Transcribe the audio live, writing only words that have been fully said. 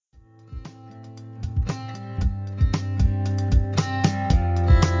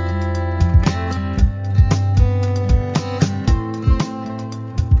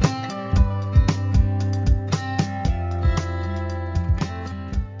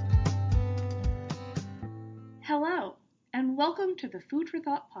welcome to the Food for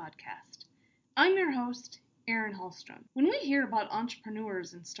Thought podcast. I'm your host, Erin Hallstrom. When we hear about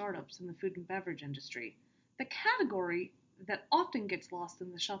entrepreneurs and startups in the food and beverage industry, the category that often gets lost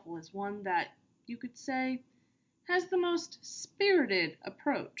in the shuffle is one that, you could say, has the most spirited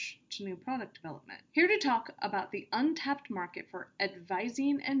approach to new product development. Here to talk about the untapped market for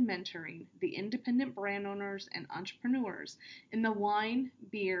advising and mentoring the independent brand owners and entrepreneurs in the wine,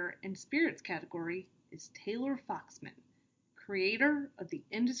 beer, and spirits category is Taylor Foxman, creator of the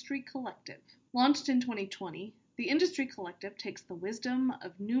Industry Collective. Launched in 2020, the Industry Collective takes the wisdom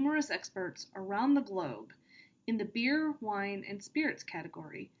of numerous experts around the globe in the beer, wine, and spirits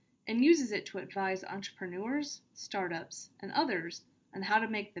category and uses it to advise entrepreneurs, startups, and others on how to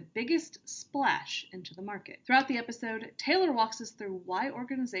make the biggest splash into the market. Throughout the episode, Taylor walks us through why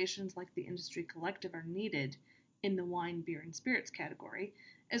organizations like the Industry Collective are needed in the wine, beer, and spirits category,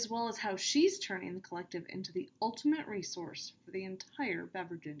 as well as how she's turning the collective into the ultimate resource for the entire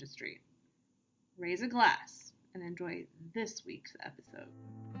beverage industry. Raise a glass and enjoy this week's episode.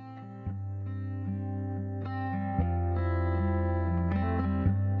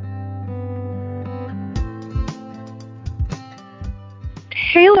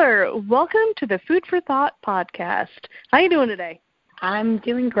 Taylor, welcome to the Food for Thought podcast. How are you doing today? I'm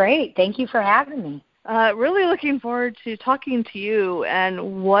doing great. Thank you for having me. Really looking forward to talking to you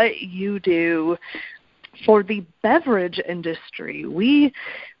and what you do for the beverage industry.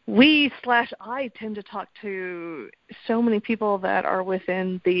 I tend to talk to so many people that are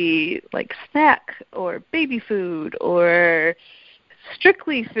within the snack or baby food or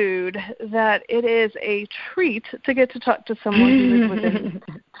strictly food that it is a treat to get to talk to someone who is within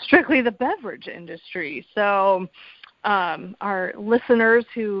strictly the beverage industry. So our listeners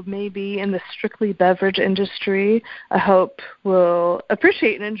who may be in the strictly beverage industry, I hope will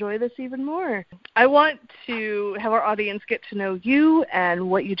appreciate and enjoy this even more. I want to have our audience get to know you and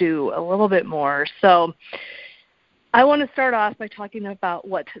what you do a little bit more. So I want to start off by talking about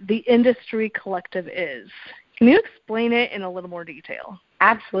what the Industry Collective is. Can you explain it in a little more detail?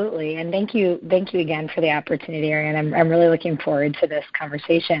 Absolutely, and thank you again for the opportunity, Erin. I'm really looking forward to this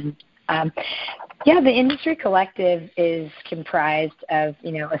conversation. The Industry Collective is comprised of,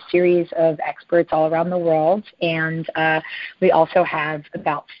 a series of experts all around the world, and we also have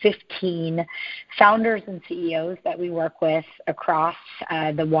about 15 founders and CEOs that we work with across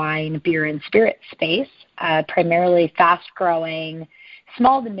the wine, beer, and spirit space, primarily fast-growing,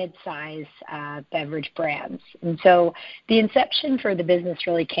 small to mid-size beverage brands. And so the inception for the business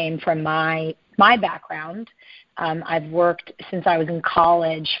really came from my background. I've worked since I was in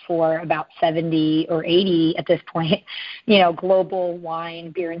college for about 70 or 80 at this point, global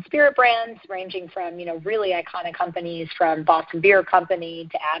wine, beer, and spirit brands ranging from, really iconic companies from Boston Beer Company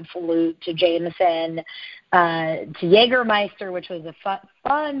to Absolut to Jameson to Jägermeister, which was a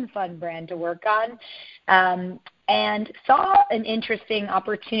fun brand to work on. And saw an interesting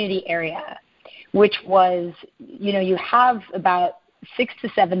opportunity area, which was, you have about 6,000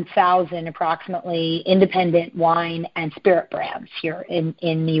 to 7,000 approximately independent wine and spirit brands here in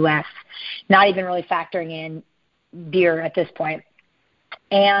the U.S., not even really factoring in beer at this point.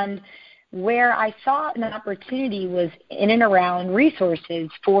 And where I saw an opportunity was in and around resources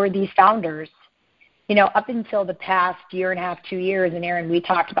for these founders. Up until the past year and a half, 2 years, and Erin, we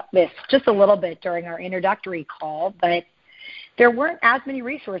talked about this just a little bit during our introductory call, but there weren't as many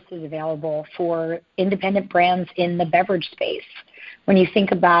resources available for independent brands in the beverage space. When you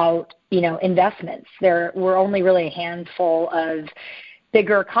think about, investments, there were only really a handful of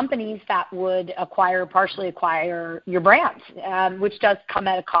bigger companies that would partially acquire your brands, which does come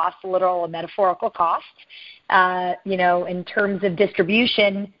at a cost, a literal and metaphorical cost. In terms of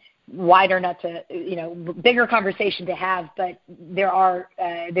distribution, wider not to, bigger conversation to have, but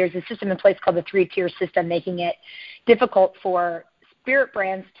there's a system in place called the 3-tier system, making it difficult for spirit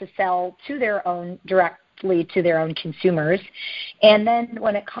brands to sell to their own directly to their own consumers. And then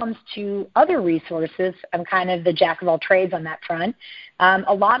when it comes to other resources, I'm kind of the jack of all trades on that front.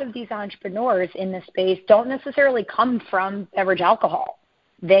 A lot of these entrepreneurs in this space don't necessarily come from beverage alcohol.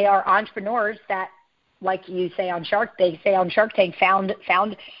 They are entrepreneurs that, like you say on Shark Tank,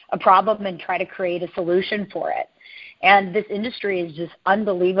 found a problem and try to create a solution for it. And this industry is just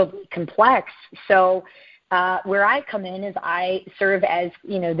unbelievably complex. So where I come in is I serve as,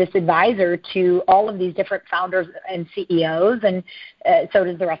 this advisor to all of these different founders and CEOs, and so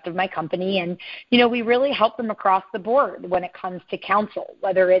does the rest of my company. And, we really help them across the board when it comes to counsel,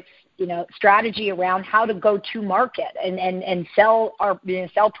 whether it's, strategy around how to go to market and sell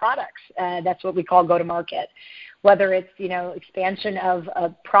sell products. That's what we call go to market. whether it's, expansion of a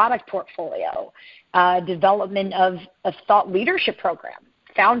product portfolio, development of a thought leadership program.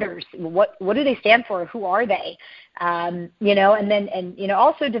 Founders, what do they stand for? Who are they? And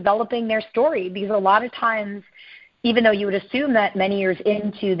also developing their story, because a lot of times, even though you would assume that many years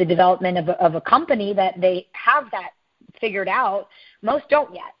into the development of a company that they have that figured out, most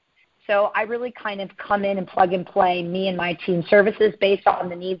don't yet. So I really kind of come in and plug and play me and my team services based on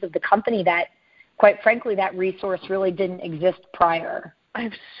the needs of the company that, quite frankly, that resource really didn't exist prior. I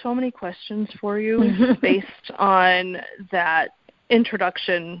have so many questions for you based on that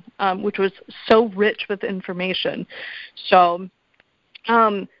introduction, which was so rich with information. So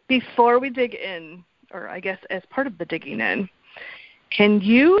before we dig in, or I guess as part of the digging in, can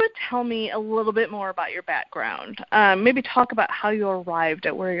you tell me a little bit more about your background? Maybe talk about how you arrived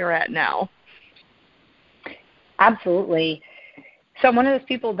at where you're at now. Absolutely. So I'm one of those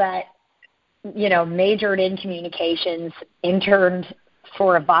people that, majored in communications, interned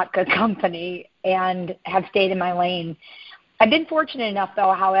for a vodka company, and have stayed in my lane. I've been fortunate enough,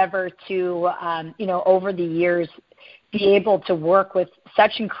 though, however, to, over the years, be able to work with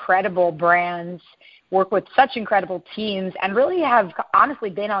such incredible brands, work with such incredible teams, and really have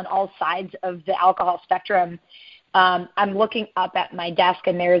honestly been on all sides of the alcohol spectrum. I'm looking up at my desk,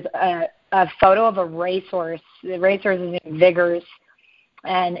 and there's a photo of a racehorse. The racehorse is named Vigors,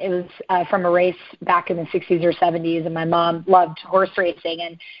 and it was from a race back in the 60s or 70s, and my mom loved horse racing,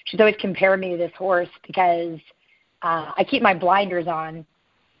 and she's always compared me to this horse because I keep my blinders on,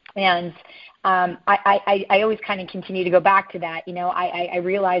 and I always kind of continue to go back to that. I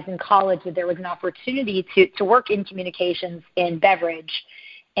realized in college that there was an opportunity to work in communications in beverage,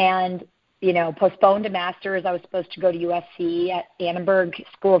 and, postponed a master's. I was supposed to go to USC at Annenberg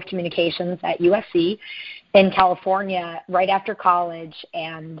School of Communications at USC in California right after college,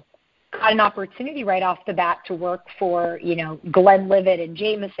 and got an opportunity right off the bat to work for, Glenlivet and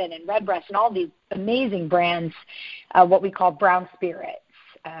Jameson and Redbreast and all these amazing brands, what we call brown spirits,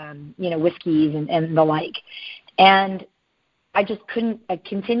 whiskeys and the like. And I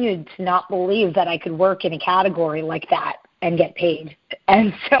continued to not believe that I could work in a category like that and get paid.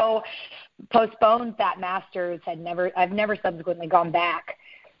 And so postponed that master's, I've never subsequently gone back,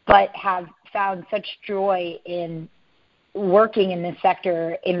 but have found such joy in working in this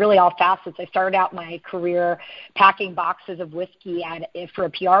sector in really all facets. I started out my career packing boxes of whiskey for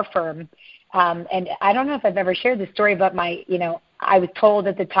a PR firm. And I don't know if I've ever shared this story, but I was told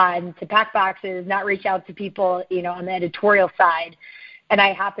at the time to pack boxes, not reach out to people, on the editorial side. And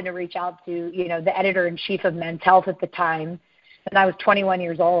I happened to reach out to, the editor-in-chief of Men's Health at the time. And I was 21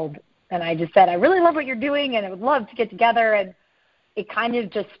 years old. And I just said, I really love what you're doing, and I would love to get together. And it kind of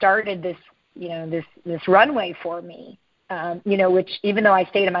just started this, this runway for me. Which even though I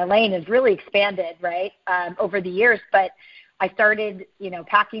stayed in my lane has really expanded, right, over the years. But I started,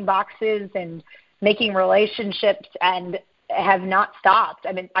 packing boxes and making relationships and have not stopped.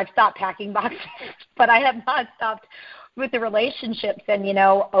 I mean, I've stopped packing boxes, but I have not stopped with the relationships. And,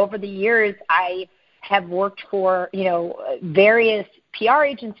 over the years, I have worked for, various PR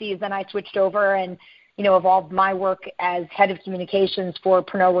agencies. Then I switched over and, evolved my work as head of communications for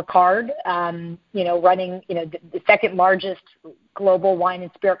Pernod Ricard, running, the second largest global wine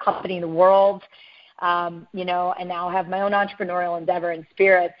and spirit company in the world, and now have my own entrepreneurial endeavor in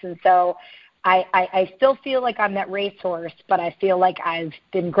spirits. And so I still feel like I'm that racehorse, but I feel like I've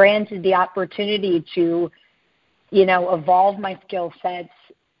been granted the opportunity to, evolve my skill sets,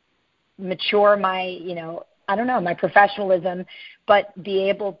 mature my, my professionalism, but be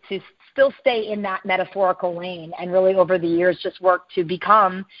able to still stay in that metaphorical lane, and really over the years just work to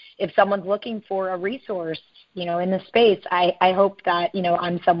become, if someone's looking for a resource, in the space, I hope that,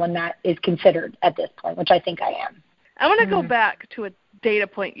 I'm someone that is considered at this point, which I think I am. I want to go back to a data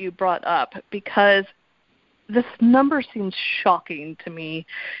point you brought up, because this number seems shocking to me.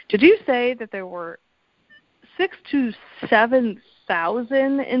 Did you say that there were 6,000 to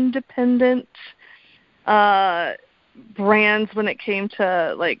 7,000 independent brands when it came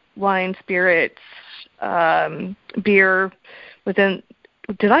to like wine, spirits, beer within?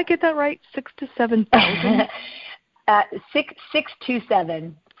 Did I get that right? 6,000 to 7,000? 6,000 to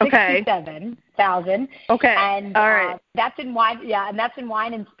 7,000. Okay. And all right. That's in wine. Yeah, and that's in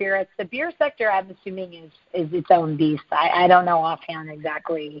wine and spirits. The beer sector, I'm assuming, is its own beast. I don't know offhand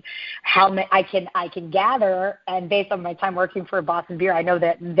exactly how many. I can gather, and based on my time working for Boston Beer, I know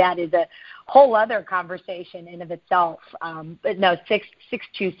that is a whole other conversation in of itself. But no,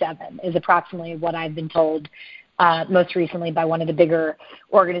 6,000 is approximately what I've been told most recently by one of the bigger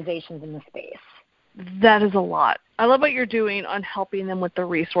organizations in the space. that is a lot. I love what you're doing on helping them with the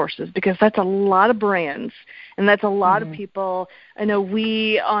resources, because that's a lot of brands and that's a lot of people. I know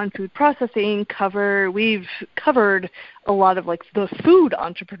we on food processing we've covered a lot of like the food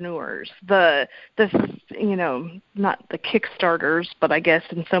entrepreneurs, the not the Kickstarters, but I guess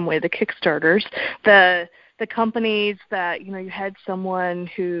in some way the Kickstarters, the companies that, you had someone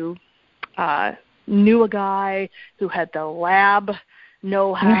who knew a guy who had the lab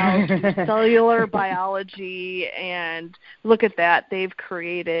know-how to cellular biology, and look at that, they've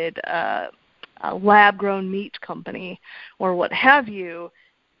created a lab-grown meat company or what have you,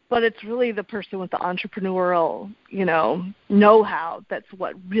 but it's really the person with the entrepreneurial, know-how that's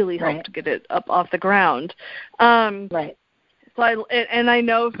what really helped to get it up off the ground. Right. So I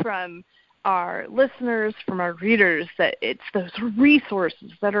know from our listeners, from our readers, that it's those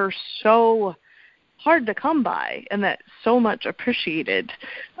resources that are so hard to come by and that's so much appreciated,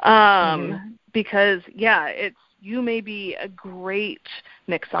 because you may be a great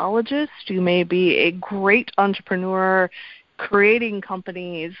mixologist, you may be a great entrepreneur creating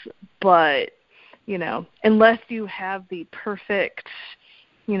companies, but unless you have the perfect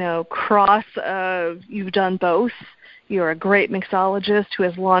cross of you've done both, you're a great mixologist who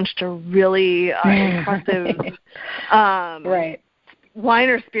has launched a really impressive wine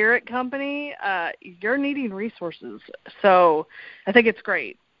or spirit company, you're needing resources. So I think it's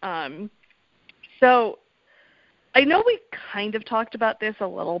great. So I know we kind of talked about this a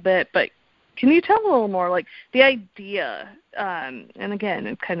little bit, but can you tell a little more, like the idea, and again,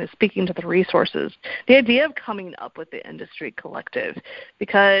 I'm kind of speaking to the resources, the idea of coming up with the Industry Collective,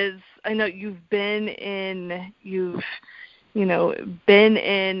 because I know you've been in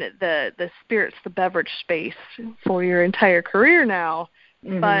the spirits, the beverage space for your entire career now,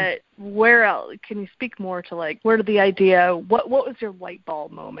 but where else? Can you speak more to, like, where did the idea, what was your light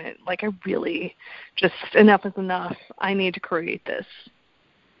bulb moment? Like, I really just, enough is enough. I need to create this.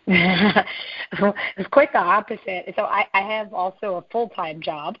 It's quite the opposite. So I have also a full-time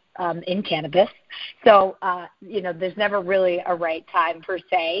job in cannabis. So, there's never really a right time per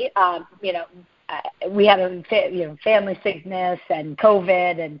se. We had a family sickness and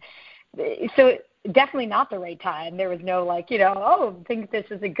COVID, and so definitely not the right time. There was no I think this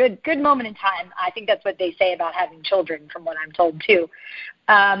is a good moment in time. I think that's what they say about having children, from what I'm told too.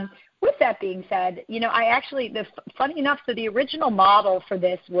 With that being said, I actually, funny enough, so the original model for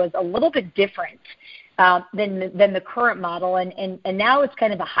this was a little bit different than the current model, and now it's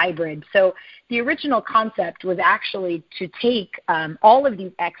kind of a hybrid. So the original concept was actually to take all of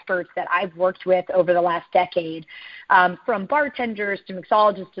these experts that I've worked with over the last decade, from bartenders to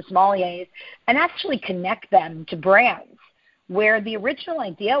mixologists to sommeliers, and actually connect them to brands. Where the original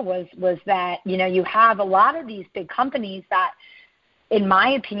idea was that, you have a lot of these big companies that, in my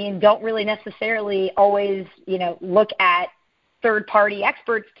opinion, don't really necessarily always, look at third-party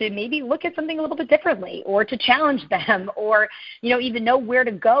experts to maybe look at something a little bit differently, or to challenge them, or, even know where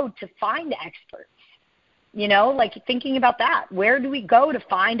to go to find experts. Like thinking about that. Where do we go to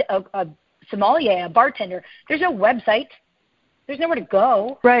find a sommelier, a bartender? There's no website. There's nowhere to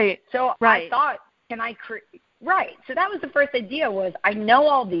go. Right. So I thought, can I create? Right. So that was the first idea, was I know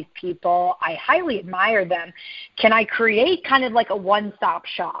all these people. I highly admire them. Can I create kind of like a one-stop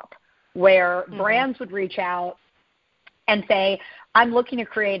shop where brands would reach out and say, I'm looking to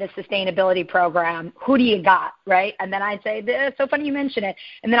create a sustainability program. Who do you got? Right. And then I'd say, it's so funny you mention it.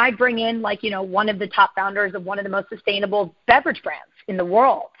 And then I'd bring in one of the top founders of one of the most sustainable beverage brands in the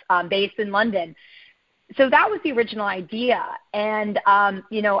world, based in London. So that was the original idea. And,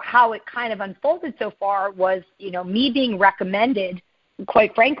 how it kind of unfolded so far was, me being recommended,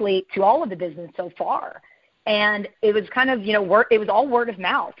 quite frankly, to all of the business so far. And it was kind of, it was all word of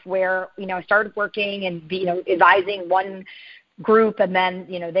mouth, where, I started working and, advising one group. And then,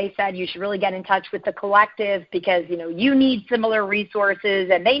 they said, you should really get in touch with the collective because, you need similar resources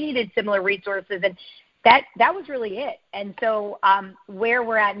and they needed similar resources. And that was really it. And so where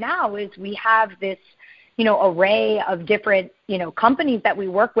we're at now is we have this, array of different, companies that we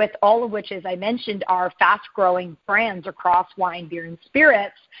work with, all of which, as I mentioned, are fast-growing brands across wine, beer, and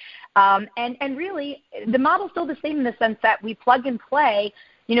spirits. And really, the model's still the same in the sense that we plug and play,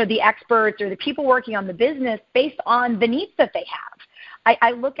 the experts or the people working on the business based on the needs that they have.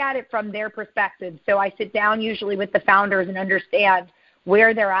 I look at it from their perspective. So I sit down usually with the founders and understand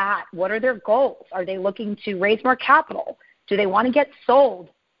where they're at. What are their goals? Are they looking to raise more capital? Do they want to get sold?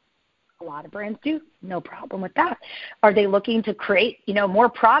 A lot of brands do. No problem with that. Are they looking to create, more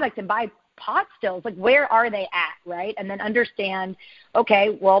product and buy pot stills, like where are they at, right? And then understand,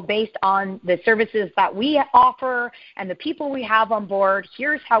 okay, well, based on the services that we offer and the people we have on board,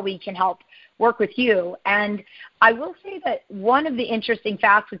 here's how we can help work with you. And I will say that one of the interesting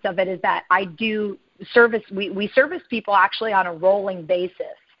facets of it is that I do service, we service people actually on a rolling basis.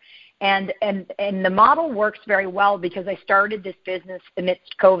 And the model works very well because I started this business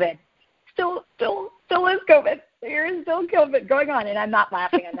amidst COVID. Still is COVID. There is still COVID going on, and I'm not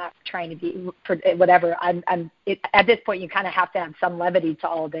laughing. I'm not trying to be whatever. At this point, you kind of have to have some levity to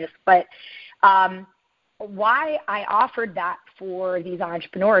all of this. But why I offered that for these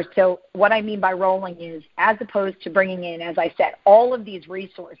entrepreneurs. So what I mean by rolling is, as opposed to bringing in, as I said, all of these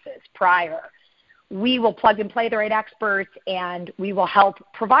resources prior, we will plug and play the right experts, and we will help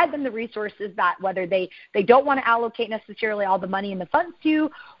provide them the resources that whether they don't want to allocate necessarily all the money in the funds to,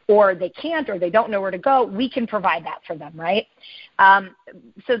 or they can't, or they don't know where to go, we can provide that for them, right?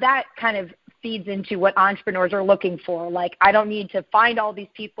 So that kind of feeds into what entrepreneurs are looking for. Like, I don't need to find all these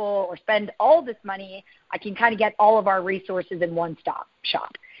people or spend all this money. I can kind of get all of our resources in one-stop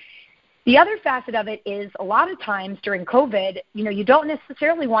shop. The other facet of it is a lot of times during COVID, you don't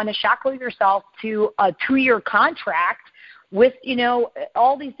necessarily want to shackle yourself to a 2-year contract with,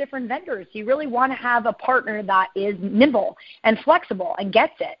 all these different vendors. You really want to have a partner that is nimble and flexible and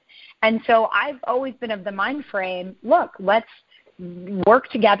gets it. And so I've always been of the mind frame, look, let's work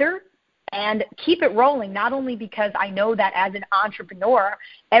together and keep it rolling, not only because I know that as an entrepreneur,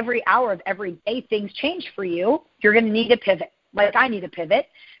 every hour of every day things change for you. You're going to need a pivot, like I need a pivot.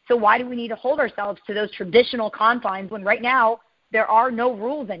 So why do we need to hold ourselves to those traditional confines when right now there are no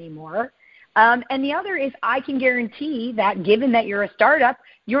rules anymore? And the other is I can guarantee that given that you're a startup,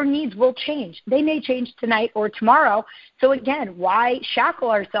 your needs will change. They may change tonight or tomorrow. So again, why shackle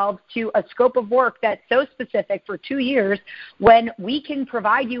ourselves to a scope of work that's so specific for 2 years when we can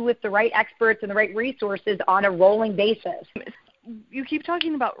provide you with the right experts and the right resources on a rolling basis? You keep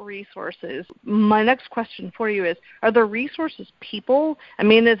talking about resources. My next question for you is, are the resources people? I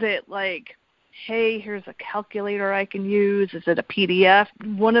mean, is it like, hey, here's a calculator I can use? Is it a PDF?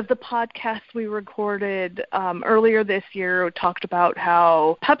 One of the podcasts we recorded earlier this year talked about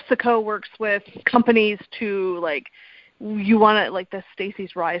how PepsiCo works with companies to, like, you want to, like the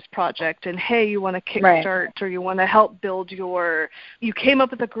Stacey's Rise project, and hey, you want to kickstart, right, or you want to help build you came up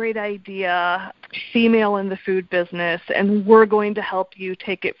with a great idea, female in the food business, and we're going to help you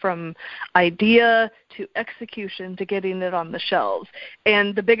take it from idea to execution to getting it on the shelves.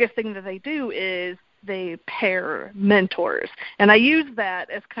 And the biggest thing that they do is they pair mentors. And I use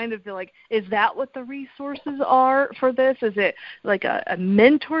that as kind of like, is that what the resources are for this? Is it like a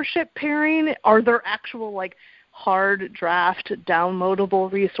mentorship pairing? Are there actual, like, hard draft downloadable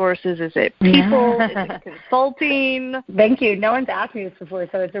resources? Is it people? Is it consulting? Thank you. No one's asked me this before,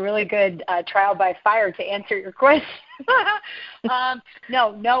 so it's a really good trial by fire to answer your question.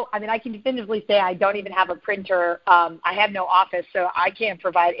 No. I mean, I can definitively say I don't even have a printer. I have no office, so I can't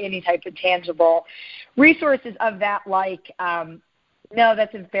provide any type of tangible resources of that. Like, no,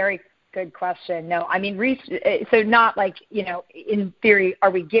 that's a very good question. No, I mean, so not like, in theory,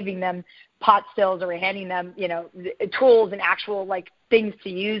 are we giving them pot stills, or we're handing them, tools and actual, like, things to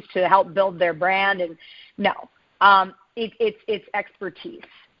use to help build their brand? And no, it's expertise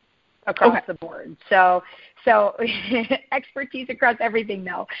across the board. So expertise across everything,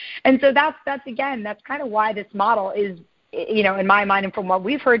 no. And so that's kind of why this model is, in my mind and from what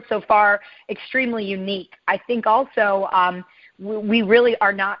we've heard so far, extremely unique. I think also we really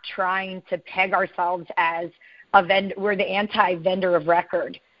are not trying to peg ourselves as a vendor. We're the anti-vendor of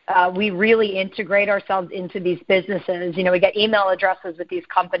record. We really integrate ourselves into these businesses. We get email addresses with these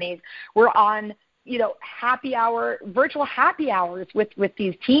companies. We're on, virtual happy hours with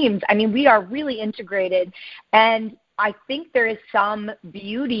these teams. I mean, we are really integrated. And I think there is some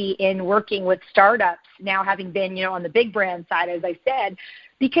beauty in working with startups now, having been, on the big brand side, as I said,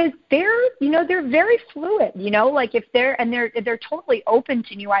 because they're very fluid, like if they're totally open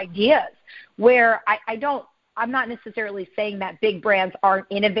to new ideas, where I'm not necessarily saying that big brands aren't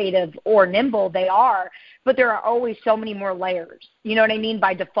innovative or nimble. They are, but there are always so many more layers, you know what I mean,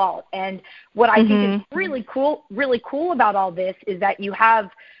 by default. And what I think is really cool about all this is that you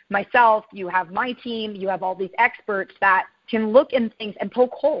have myself, you have my team, you have all these experts that can look in things and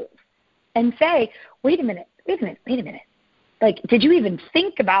poke holes and say, wait a minute. Like, did you even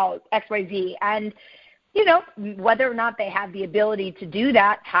think about XYZ? And whether or not they have the ability to do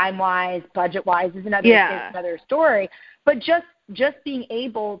that time-wise, budget-wise is another story. But just being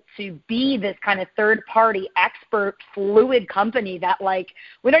able to be this kind of third-party expert, fluid company that, like,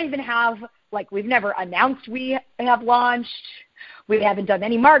 we don't even have, like, we've never announced we have launched. We haven't done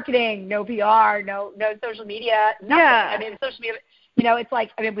any marketing, no PR, no social media, nothing. Yeah. I mean, social media, it's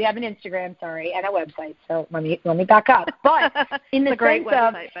like, we have an Instagram, and a website. So let me back up. But in the great sense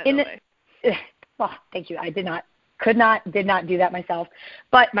website, of, by the way. well, thank you. I did not do that myself,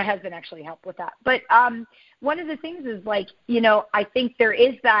 but my husband actually helped with that. But one of the things is I think there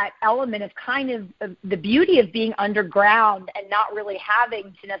is that element of kind of the beauty of being underground and not really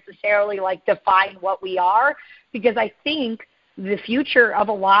having to necessarily define what we are, because I think the future of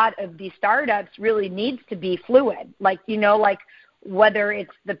a lot of these startups really needs to be fluid. Whether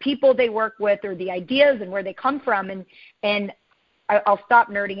it's the people they work with or the ideas and where they come from, and I'll stop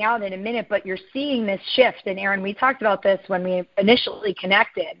nerding out in a minute, but you're seeing this shift. And Erin, we talked about this when we initially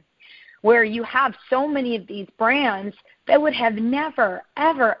connected, where you have so many of these brands that would have never,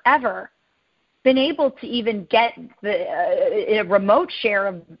 ever, ever been able to even get a remote share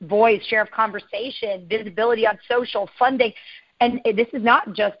of voice, share of conversation, visibility on social, funding. And this is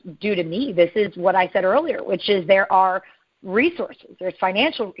not just due to me. This is what I said earlier, which is there are resources. There's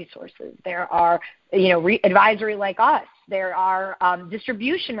financial resources. There are, advisory like us. There are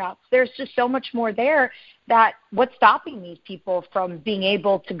distribution routes. There's just so much more there that what's stopping these people from being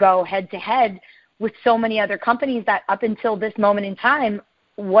able to go head-to-head with so many other companies that up until this moment in time,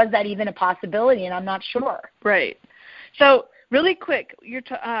 was that even a possibility? And I'm not sure. Right. So really quick,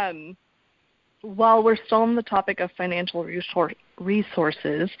 while we're still on the topic of financial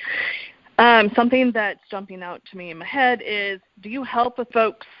resources, something that's jumping out to me in my head is, do you help with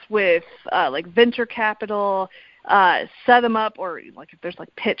folks with venture capital, set them up, or if there's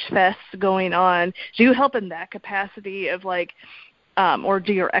pitch fests going on? Do you help in that capacity of or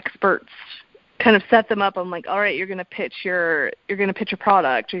do your experts kind of set them up on all right, you're going to pitch your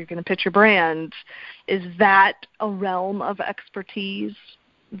product, or you're going to pitch your brand? Is that a realm of expertise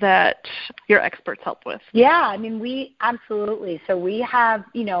that your experts help with? Yeah, we absolutely. So we have,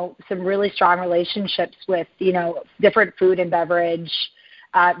 some really strong relationships with, different food and beverage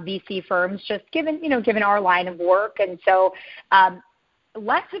VC firms, just given our line of work. And so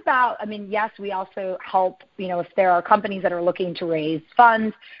less about, yes, we also help, if there are companies that are looking to raise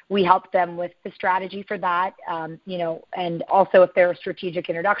funds, we help them with the strategy for that, and also if there are strategic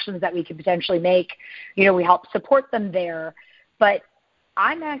introductions that we could potentially make, we help support them there. But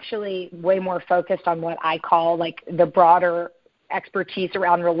I'm actually way more focused on what I call the broader expertise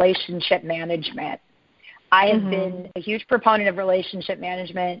around relationship management. I have been a huge proponent of relationship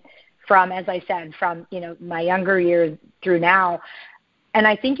management from, as I said, from, my younger years through now. And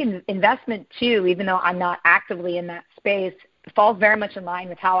I think in investment too, even though I'm not actively in that space, falls very much in line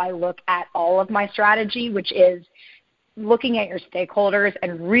with how I look at all of my strategy, which is looking at your stakeholders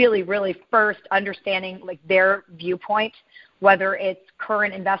and really, really first understanding their viewpoint, whether it's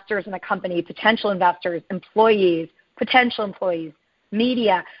current investors in a company, potential investors, employees, potential employees,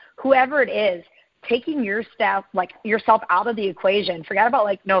 media, whoever it is, taking yourself out of the equation. Forget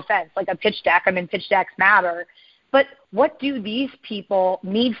about no offense, a pitch deck. Pitch decks matter. But what do these people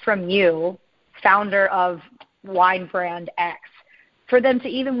need from you, founder of wine brand X, for them to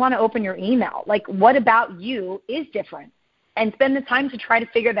even want to open your email? What about you is different? And spend the time to try to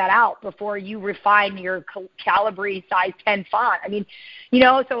figure that out before you refine your Calibri size 10 font.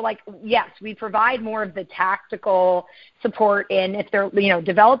 Yes, we provide more of the tactical support in if they're,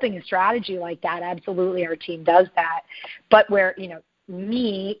 developing a strategy like that. Absolutely, our team does that. But where,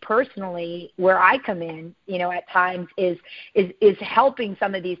 me personally, where I come in, at times is helping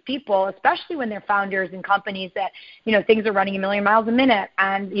some of these people, especially when they're founders in companies that, things are running a million miles a minute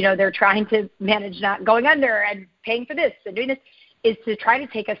and, they're trying to manage not going under and paying for this and doing this, is to try to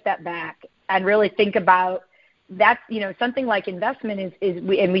take a step back and really think about that's, something like investment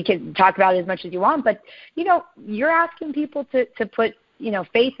and we can talk about it as much as you want, but, you're asking people to put,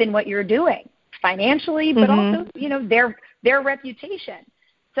 faith in what you're doing financially, but also, their reputation.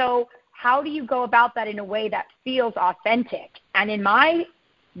 So how do you go about that in a way that feels authentic? And in my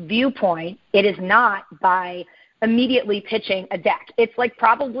viewpoint, it is not by immediately pitching a deck. It's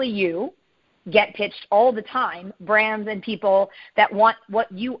probably you get pitched all the time, brands and people that want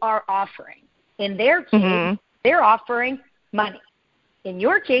what you are offering. In their case, they're offering money. In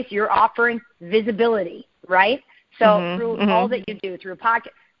your case, you're offering visibility, right? So through all that you do, through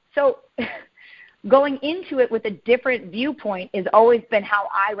pocket. So going into it with a different viewpoint has always been how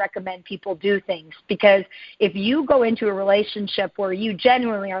I recommend people do things. Because if you go into a relationship where you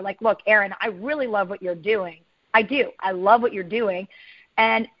genuinely are look, Erin, I really love what you're doing. I do. I love what you're doing.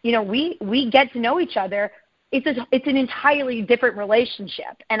 And, we get to know each other. it's an entirely different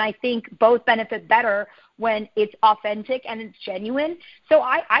relationship. And I think both benefit better when it's authentic and it's genuine. So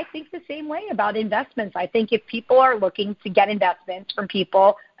I think the same way about investments. I think if people are looking to get investments from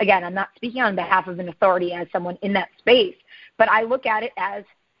people, again, I'm not speaking on behalf of an authority as someone in that space, but I look at it as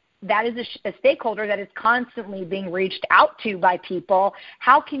that is a stakeholder that is constantly being reached out to by people.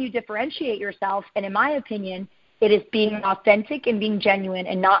 How can you differentiate yourself? And in my opinion, it is being authentic and being genuine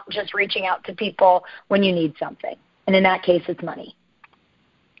and not just reaching out to people when you need something. And in that case, it's money.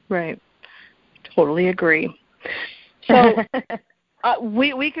 Right. Totally agree. So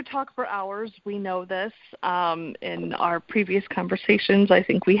we could talk for hours. We know this. In our previous conversations, I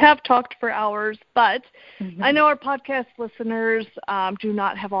think we have talked for hours. But I know our podcast listeners do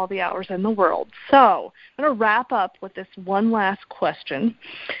not have all the hours in the world. So I'm going to wrap up with this one last question.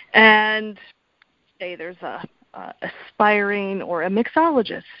 And say there's a aspiring or a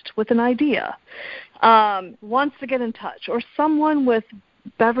mixologist with an idea wants to get in touch, or someone with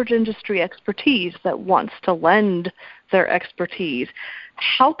beverage industry expertise that wants to lend their expertise,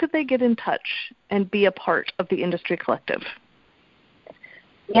 how could they get in touch and be a part of the Industry Collective?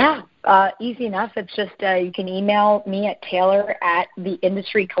 Yeah, easy enough. It's just you can email me at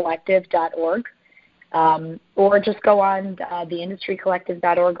taylor@theindustrycollective.org, or just go on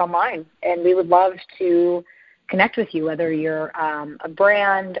theindustrycollective.org online, and we would love to connect with you, whether you're a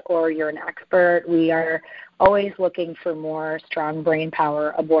brand or you're an expert. We are always looking for more strong brain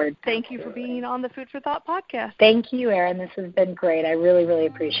power aboard. Thank you for being on the Food for Thought podcast. Thank you, Erin. This has been great. I really, really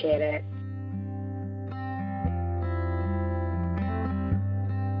appreciate it.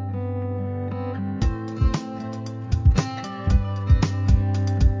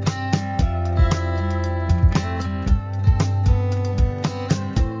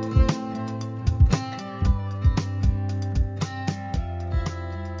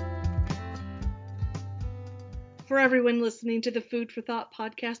 For everyone listening to the Food for Thought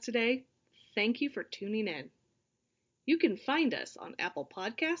podcast today, thank you for tuning in. You can find us on Apple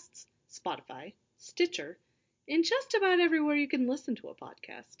Podcasts, Spotify, Stitcher, and just about everywhere you can listen to a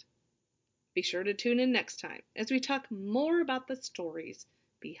podcast. Be sure to tune in next time as we talk more about the stories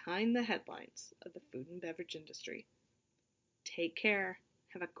behind the headlines of the food and beverage industry. Take care.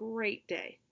 Have a great day.